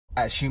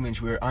As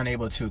humans, we're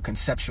unable to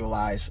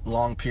conceptualize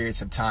long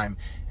periods of time.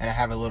 And I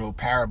have a little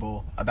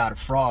parable about a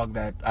frog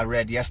that I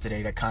read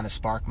yesterday that kind of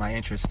sparked my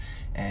interest.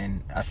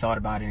 And I thought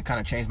about it and it kind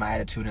of changed my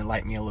attitude and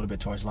enlightened me a little bit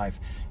towards life.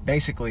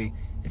 Basically,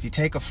 if you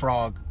take a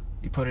frog,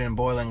 you put it in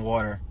boiling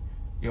water,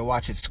 you'll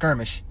watch it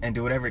skirmish and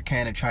do whatever it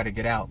can to try to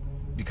get out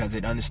because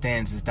it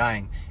understands it's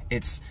dying.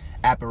 Its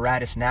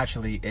apparatus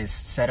naturally is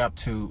set up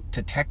to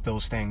detect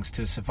those things,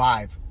 to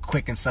survive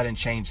quick and sudden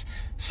change,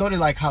 sort of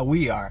like how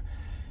we are.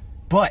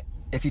 But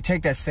if you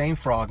take that same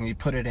frog and you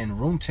put it in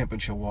room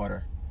temperature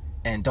water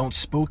and don't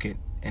spook it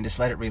and just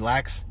let it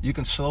relax, you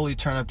can slowly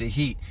turn up the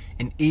heat.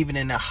 And even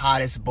in the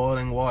hottest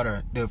boiling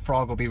water, the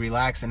frog will be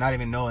relaxed and not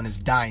even knowing it's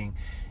dying.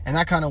 And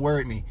that kind of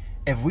worried me.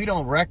 If we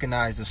don't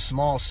recognize the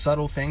small,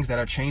 subtle things that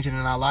are changing in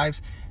our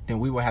lives, then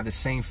we will have the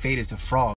same fate as the frog.